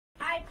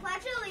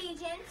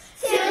allegiance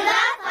to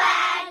the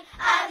flag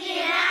of the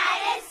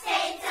United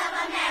States of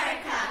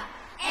America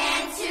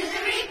and to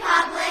the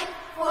republic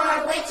for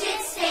which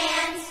it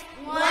stands,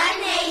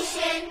 one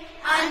nation,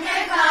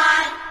 under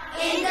God,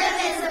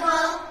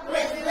 indivisible,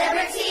 with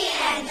liberty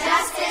and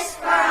justice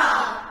for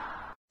all.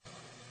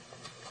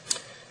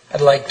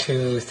 I'd like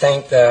to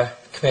thank the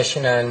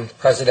Commission on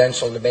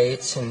Presidential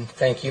Debates and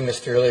thank you,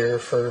 Mr. Earlier,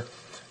 for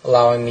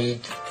allowing me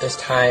this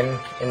time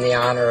in the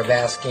honor of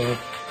asking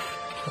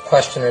a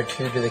question or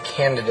two to the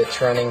candidates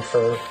running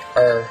for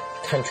our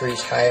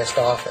country's highest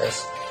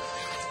office.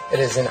 It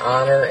is an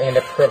honor and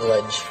a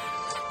privilege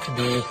to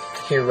be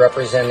here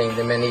representing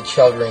the many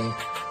children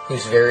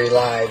whose very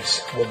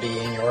lives will be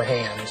in your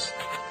hands.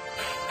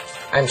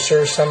 I'm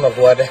sure some of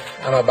what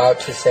I'm about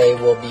to say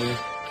will be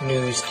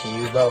news to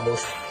you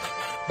both,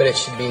 but it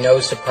should be no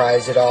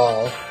surprise at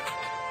all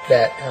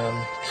that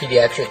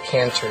pediatric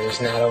cancer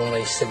is not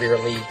only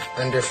severely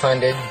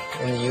underfunded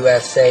in the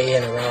USA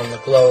and around the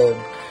globe,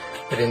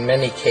 but in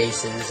many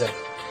cases of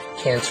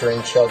cancer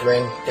in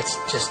children, it's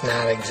just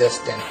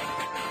non-existent.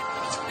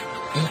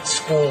 Each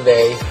school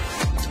day,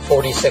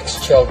 46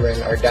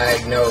 children are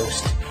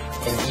diagnosed,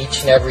 and each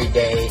and every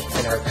day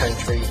in our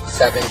country,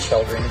 7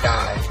 children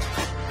die.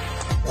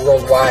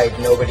 Worldwide,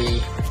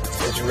 nobody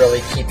is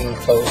really keeping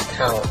close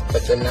count,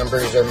 but the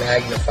numbers are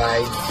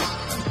magnified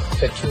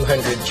to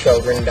 200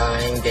 children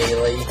dying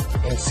daily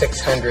and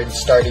 600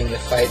 starting the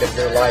fight of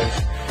their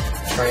life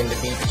trying to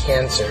beat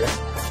cancer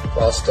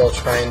while still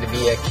trying to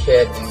be a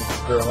kid and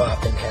grow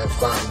up and have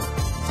fun.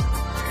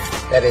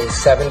 That is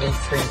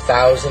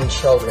 73,000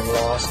 children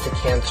lost to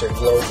cancer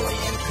globally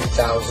in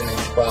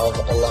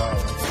 2012 alone.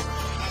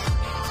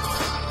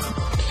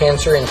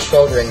 Cancer in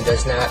children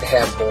does not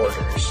have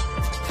borders.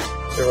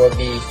 There will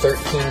be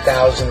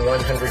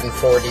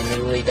 13,140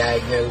 newly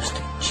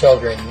diagnosed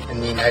children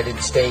in the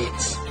United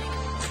States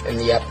in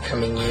the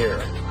upcoming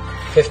year,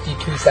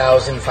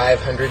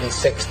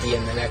 52,560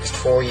 in the next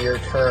 4-year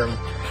term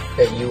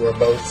that you are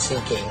both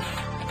seeking.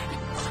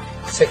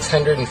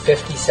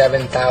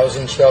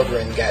 657,000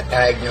 children got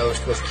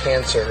diagnosed with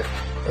cancer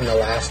in the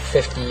last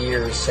 50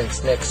 years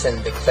since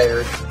Nixon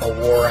declared a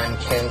war on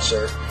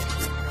cancer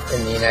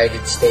in the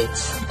United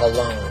States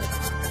alone.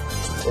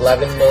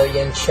 11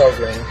 million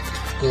children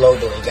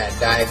globally got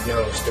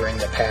diagnosed during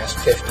the past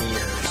 50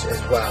 years as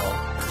well.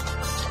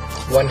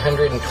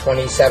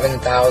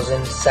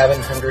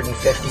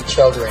 127,750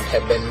 children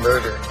have been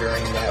murdered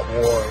during that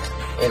war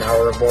in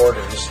our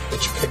borders,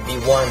 which could be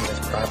won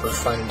with proper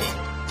funding.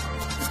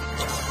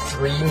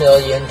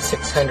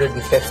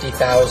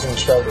 3,650,000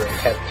 children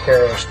have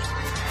perished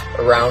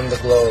around the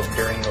globe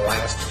during the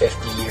last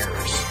 50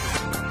 years.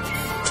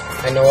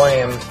 I know I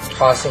am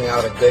tossing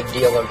out a good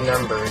deal of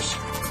numbers,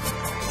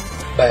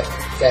 but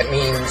that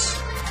means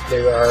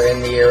there are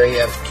in the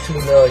area of 2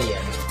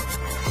 million,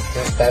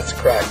 if that's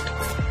correct,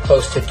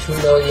 close to 2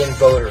 million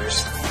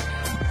voters,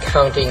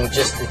 counting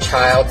just the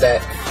child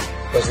that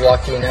was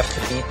lucky enough to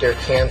beat their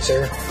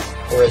cancer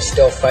or is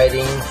still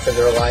fighting for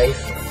their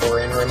life or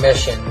in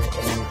remission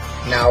and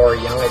now are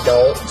young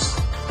adults,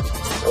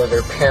 or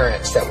their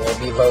parents that will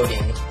be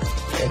voting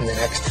in the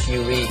next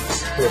few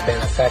weeks who have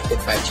been affected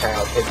by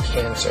childhood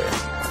cancer.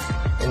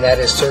 And that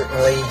is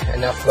certainly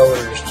enough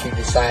voters to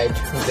decide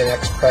who the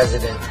next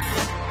president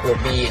will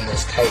be in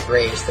this tight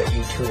race that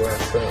you two are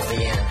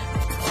currently in.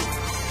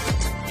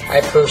 I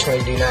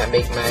personally do not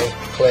make my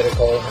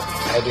political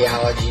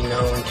ideology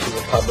known to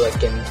the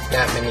public, and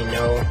not many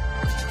know.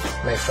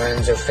 My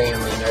friends or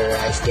family know where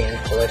I stand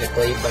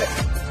politically, but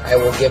I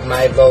will give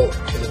my vote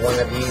to the one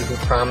of you who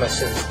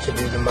promises to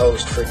do the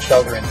most for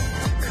children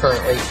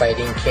currently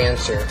fighting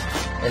cancer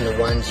and the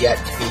ones yet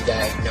to be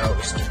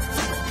diagnosed.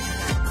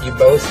 You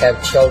both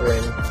have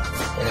children,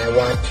 and I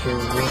want to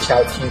reach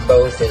out to you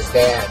both as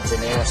dads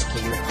and ask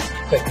you to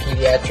put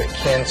pediatric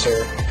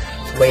cancer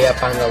way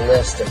up on the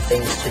list of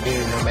things to do,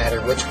 no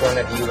matter which one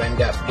of you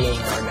end up being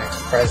our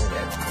next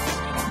president.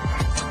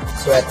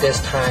 So at this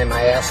time,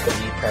 I ask of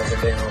you,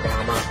 President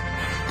Obama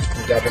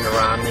and Governor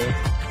Romney,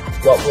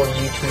 what will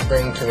you two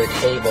bring to the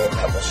table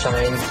that will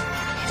shine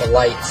the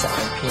lights on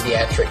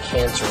pediatric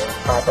cancer and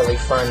properly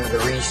fund the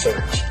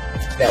research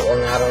that will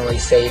not only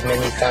save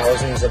many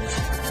thousands of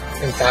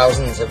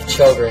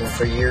children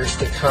for years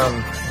to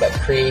come, but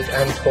create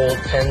untold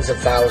tens of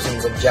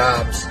thousands of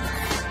jobs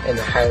in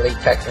the highly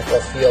technical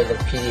field of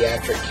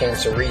pediatric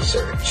cancer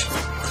research.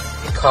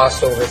 It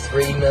costs over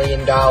 $3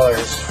 million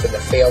for the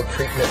failed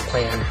treatment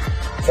plan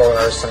for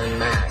our son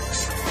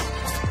Max.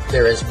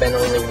 There has been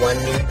only one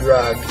new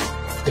drug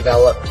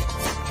developed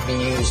to be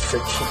used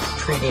for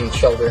treating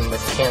children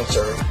with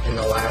cancer in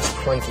the last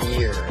 20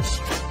 years.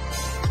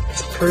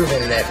 It's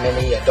proven that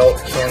many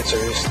adult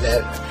cancers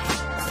that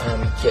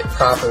get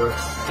proper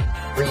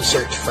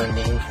research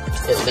funding,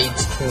 it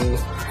leads to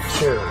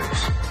cures.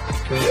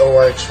 We owe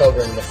our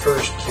children the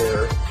first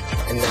cure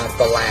and not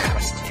the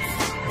last.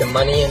 The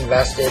money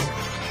invested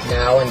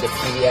now into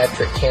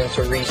pediatric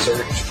cancer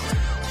research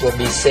will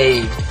be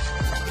saved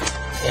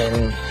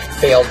in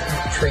failed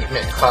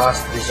treatment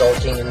costs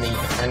resulting in the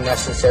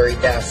unnecessary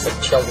deaths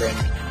of children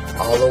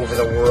all over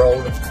the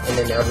world and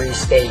in every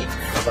state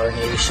of our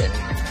nation.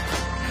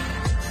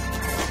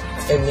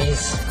 In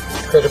these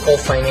critical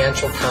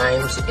financial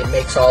times, it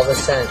makes all the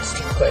sense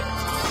to put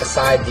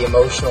aside the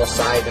emotional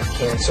side of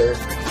cancer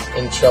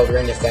in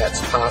children, if that's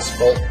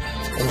possible,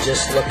 and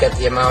just look at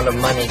the amount of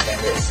money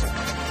that is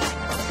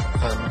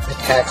the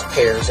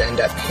taxpayers end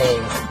up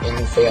paying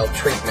in failed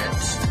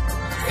treatments.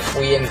 If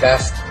we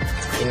invest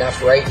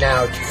enough right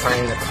now to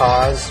find the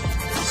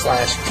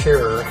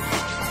cause/cure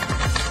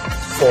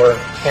for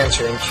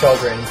cancer in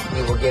children,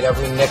 we will get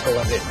every nickel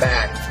of it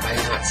back by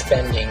not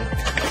spending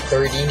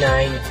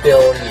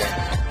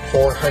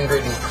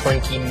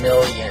 $39,420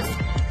 million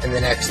in the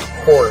next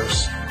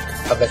course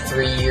of a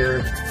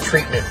 3-year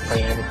treatment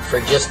plan for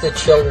just the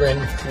children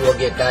who will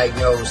get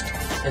diagnosed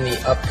in the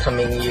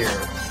upcoming year.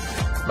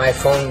 My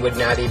phone would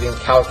not even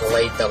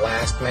calculate the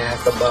last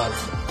math above,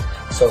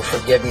 so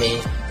forgive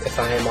me if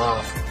I am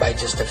off by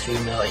just a few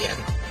million.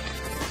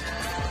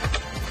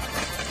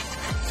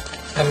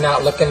 I'm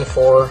not looking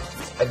for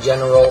a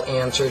general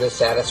answer to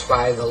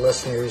satisfy the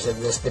listeners of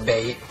this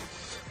debate,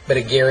 but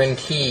a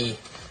guarantee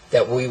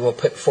that we will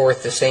put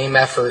forth the same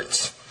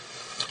efforts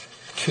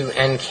to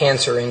end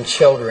cancer in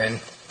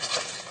children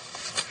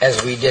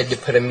as we did to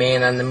put a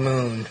man on the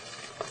moon,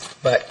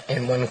 but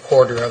in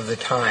 1/4 of the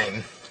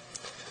time.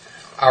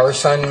 Our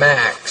son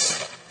Max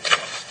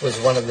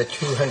was one of the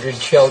 200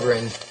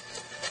 children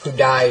who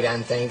died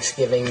on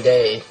Thanksgiving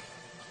Day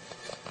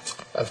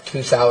of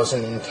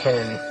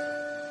 2010.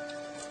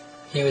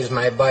 He was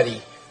my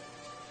buddy.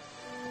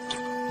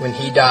 When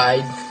he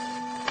died,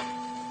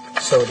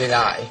 so did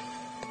I.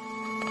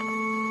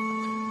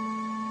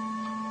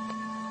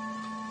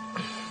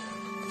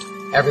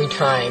 Every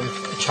time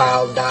a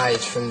child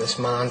dies from this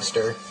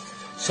monster,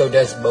 so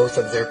does both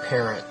of their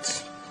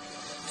parents.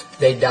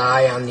 They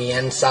die on the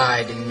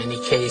inside in many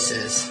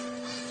cases,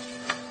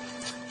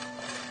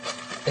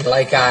 and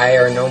like I,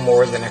 are no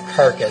more than a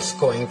carcass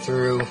going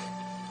through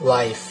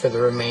life for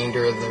the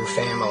remainder of their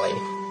family.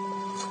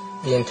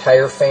 The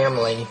entire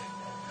family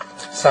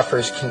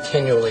suffers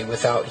continually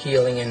without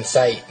healing in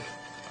sight.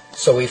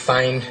 So we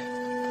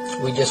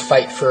just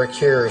fight for a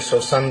cure so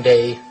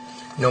someday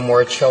no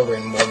more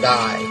children will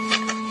die.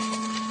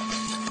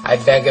 I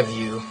beg of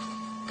you,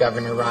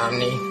 Governor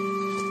Romney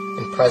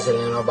and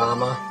President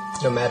Obama,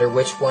 no matter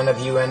which one of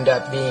you end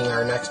up being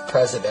our next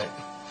president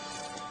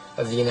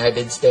of the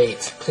United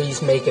States,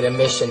 please make it a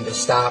mission to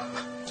stop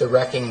the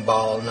wrecking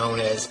ball known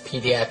as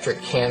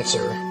pediatric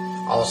cancer,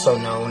 also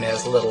known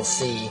as Little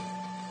C.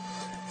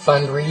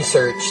 Fund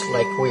research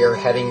like we are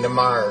heading to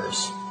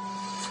Mars.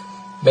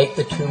 Make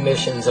the two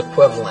missions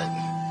equivalent.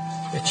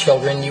 The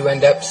children you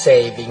end up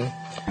saving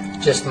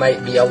just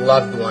might be a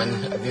loved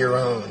one of your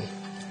own.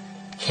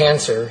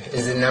 Cancer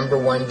is the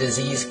 #1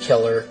 disease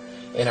killer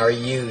in our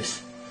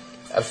youth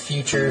of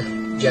future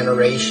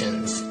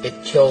generations. It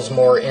kills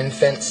more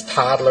infants,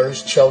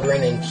 toddlers,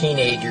 children, and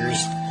teenagers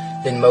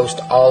than most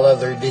all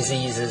other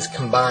diseases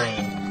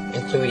combined,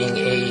 including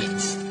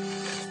AIDS.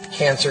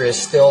 Cancer is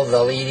still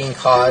the leading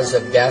cause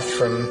of death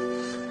from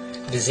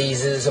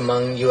diseases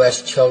among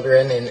U.S.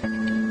 children, and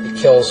it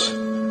kills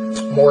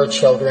more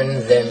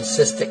children than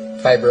cystic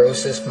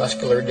fibrosis,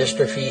 muscular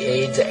dystrophy,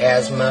 AIDS,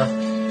 asthma,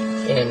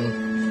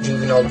 and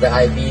juvenile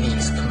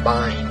diabetes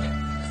combined.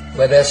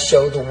 Let us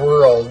show the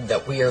world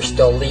that we are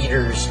still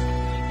leaders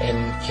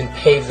and can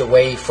pave the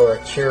way for a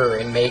cure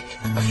and make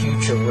a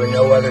future where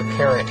no other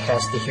parent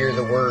has to hear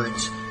the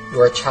words,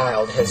 "Your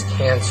child has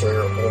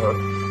cancer," or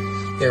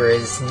 "There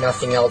is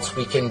nothing else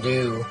we can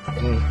do,"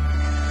 and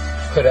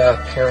put a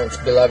parent's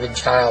beloved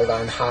child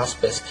on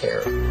hospice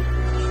care.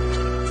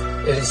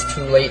 It is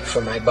too late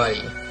for my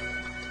buddy.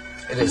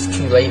 It is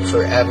too late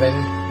for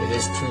Evan. It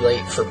is too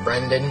late for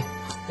Brendan.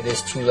 It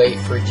is too late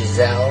for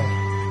Giselle,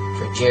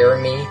 for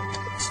Jeremy.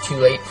 It's too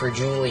late for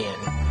Julian.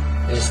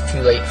 It is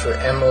too late for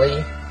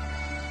Emily.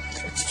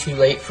 It's too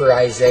late for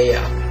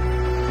Isaiah.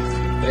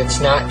 But it's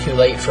not too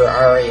late for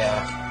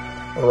Aria,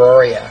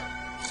 Aurora,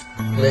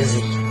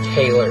 Lizzie,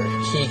 Taylor,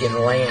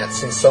 Keegan,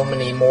 Lance, and so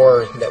many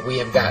more that we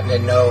have gotten to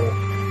know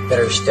that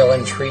are still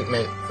in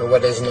treatment for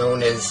what is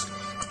known as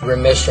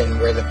remission,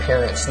 where the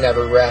parents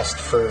never rest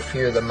for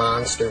fear the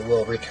monster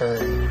will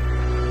return.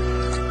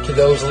 To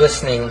those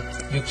listening,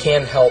 you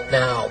can help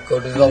now. Go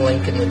to the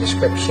link in the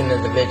description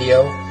of the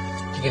video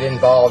to get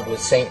involved with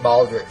St.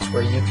 Baldrick's,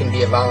 where you can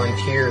be a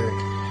volunteer,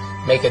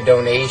 make a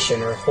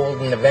donation, or hold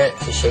an event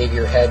to shave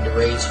your head to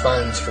raise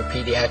funds for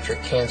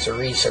pediatric cancer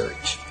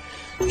research.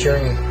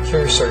 Join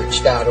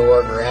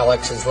CureSearch.org or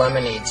Alex's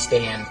Lemonade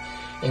Stand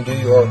and do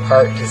your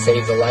part to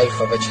save the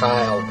life of a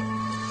child.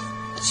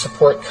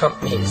 Support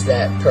companies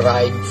that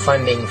provide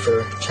funding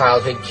for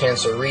childhood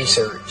cancer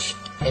research,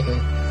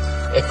 and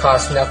it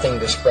costs nothing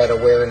to spread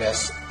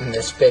awareness in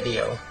this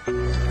video.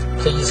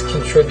 Please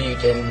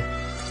contribute and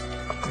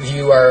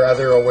view our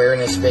other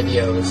awareness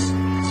videos.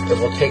 It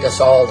will take us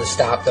all to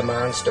stop the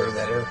monster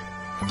that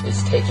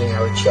is taking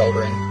our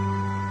children.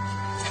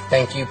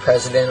 Thank you,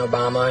 President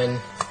Obama and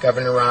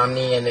Governor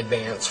Romney, in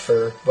advance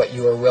for what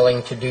you are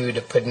willing to do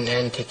to put an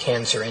end to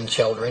cancer in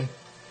children.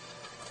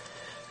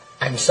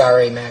 I'm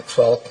sorry,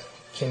 Maxwell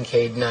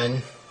Kincaid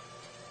Nunn.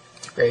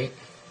 Great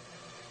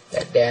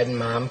that Dad and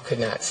Mom could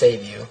not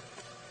save you.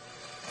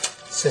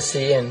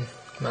 Sissy and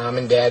Mom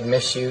and Dad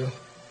miss you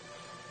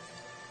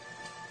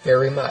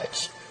very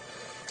much.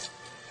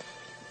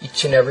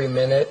 Each and every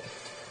minute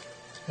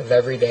of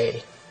every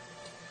day.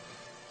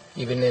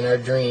 Even in our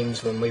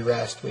dreams when we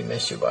rest, we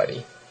miss you,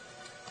 buddy.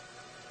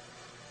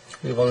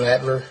 We will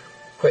never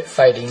quit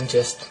fighting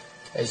just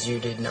as you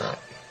did not.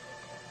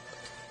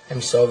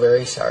 I'm so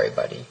very sorry,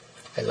 buddy.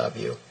 I love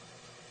you.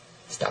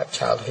 Stop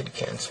childhood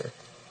cancer.